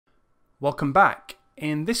Welcome back.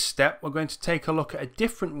 In this step we're going to take a look at a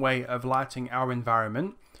different way of lighting our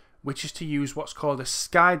environment, which is to use what's called a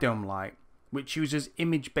SKYDOME light, which uses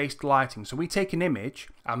image-based lighting. So we take an image,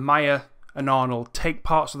 and Maya and Arnold take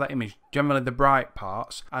parts of that image, generally the bright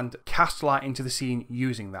parts, and cast light into the scene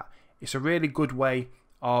using that. It's a really good way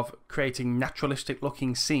of creating naturalistic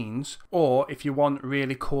looking scenes, or if you want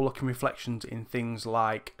really cool looking reflections in things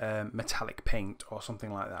like metallic paint or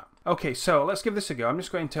something like that. Okay, so let's give this a go. I'm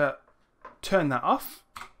just going to turn that off,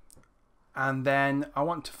 and then I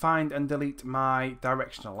want to find and delete my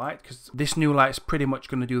directional light, because this new light is pretty much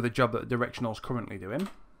going to do the job that the directional is currently doing.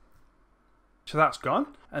 So that's gone,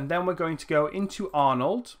 and then we're going to go into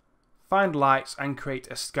Arnold, find lights, and create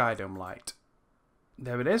a SKYDOME light.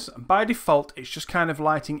 There it is. By default, it's just kind of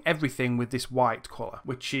lighting everything with this white colour,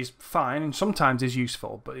 which is fine and sometimes is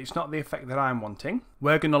useful, but it's not the effect that I'm wanting.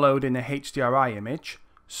 We're going to load in a HDRI image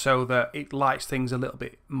so that it lights things a little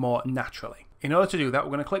bit more naturally. In order to do that,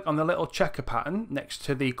 we're going to click on the little checker pattern next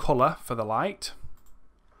to the colour for the light.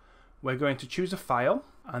 We're going to choose a file,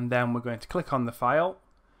 and then we're going to click on the file.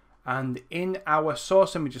 And in our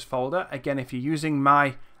source images folder, again, if you're using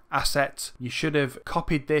my assets, you should have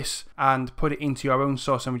copied this and put it into your own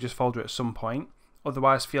source images folder at some point.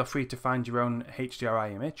 Otherwise, feel free to find your own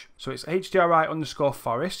HDRI image. So it's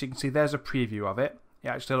HDRI_forest. You can see there's a preview of it. It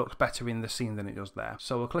actually looks better in the scene than it does there.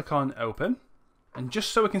 So we'll click on open. And just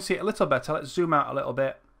so we can see it a little better, let's zoom out a little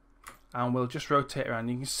bit. And we'll just rotate around.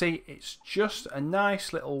 You can see it's just a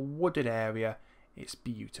nice little wooded area. It's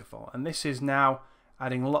beautiful. And this is now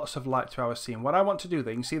adding lots of light to our scene. What I want to do, though,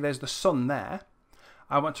 you can see there's the sun there.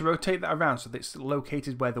 I want to rotate that around so that it's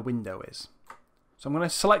located where the window is. So I'm going to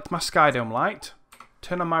select my SKYDOME light,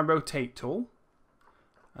 turn on my rotate tool,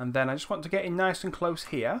 and then I just want to get in nice and close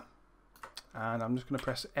here. And I'm just going to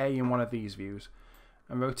press A in one of these views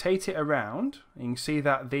and rotate it around. You can see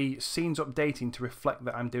that the scene's updating to reflect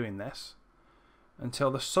that I'm doing this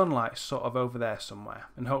until the sunlight's sort of over there somewhere,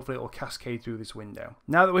 and hopefully it will cascade through this window.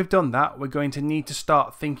 Now that we've done that, we're going to need to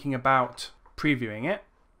start thinking about previewing it.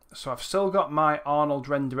 So I've still got my Arnold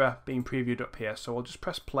renderer being previewed up here, so I'll just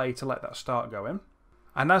press play to let that start going.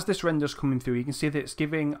 And as this render's coming through, you can see that it's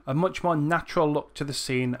giving a much more natural look to the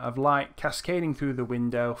scene of light cascading through the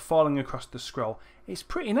window, falling across the scroll. It's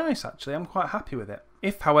pretty nice actually, I'm quite happy with it.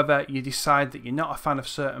 If however you decide that you're not a fan of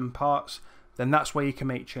certain parts, then that's where you can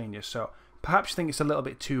make changes. So perhaps you think it's a little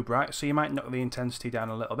bit too bright, so you might knock the intensity down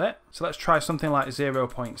a little bit. So let's try something like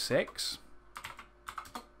 0.6.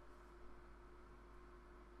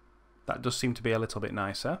 That does seem to be a little bit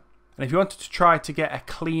nicer. And if you wanted to try to get a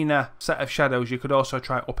cleaner set of shadows, you could also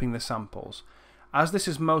try upping the samples. As this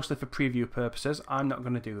is mostly for preview purposes, I'm not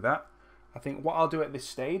going to do that. I think what I'll do at this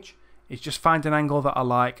stage is just find an angle that I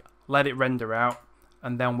like, let it render out,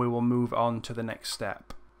 and then we will move on to the next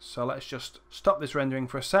step. So let's just stop this rendering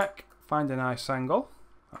for a sec, find a nice angle.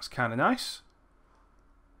 That's kind of nice.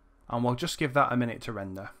 And we'll just give that a minute to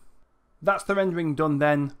render. That's the rendering done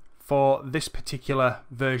then for this particular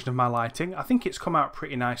version of my lighting. I think it's come out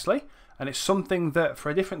pretty nicely, and it's something that for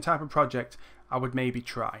a different type of project I would maybe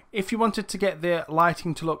try. If you wanted to get the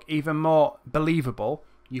lighting to look even more believable,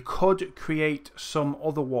 you could create some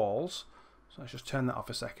other walls. So let's just turn that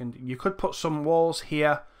off a second. You could put some walls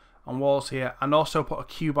here and also put a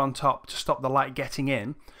cube on top to stop the light getting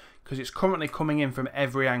in, because it's currently coming in from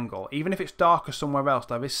every angle. Even if it's darker somewhere else,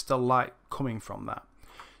 there is still light coming from that.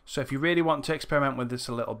 So if you really want to experiment with this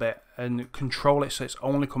a little bit and control it so it's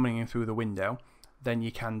only coming in through the window, then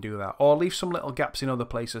you can do that. Or leave some little gaps in other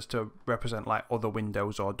places to represent like other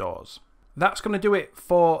windows or doors. That's going to do it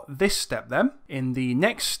for this step then. In the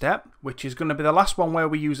next step, which is going to be the last one where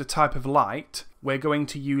we use a type of light, we're going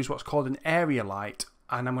to use what's called an area light,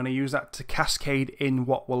 and I'm going to use that to cascade in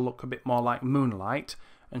what will look a bit more like moonlight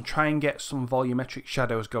and try and get some volumetric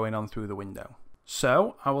shadows going on through the window.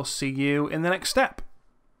 So I will see you in the next step.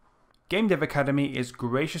 Game Dev Academy is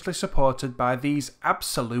graciously supported by these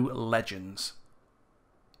absolute legends.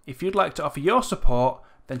 If you'd like to offer your support,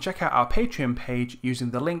 then check out our Patreon page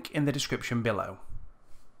using the link in the description below.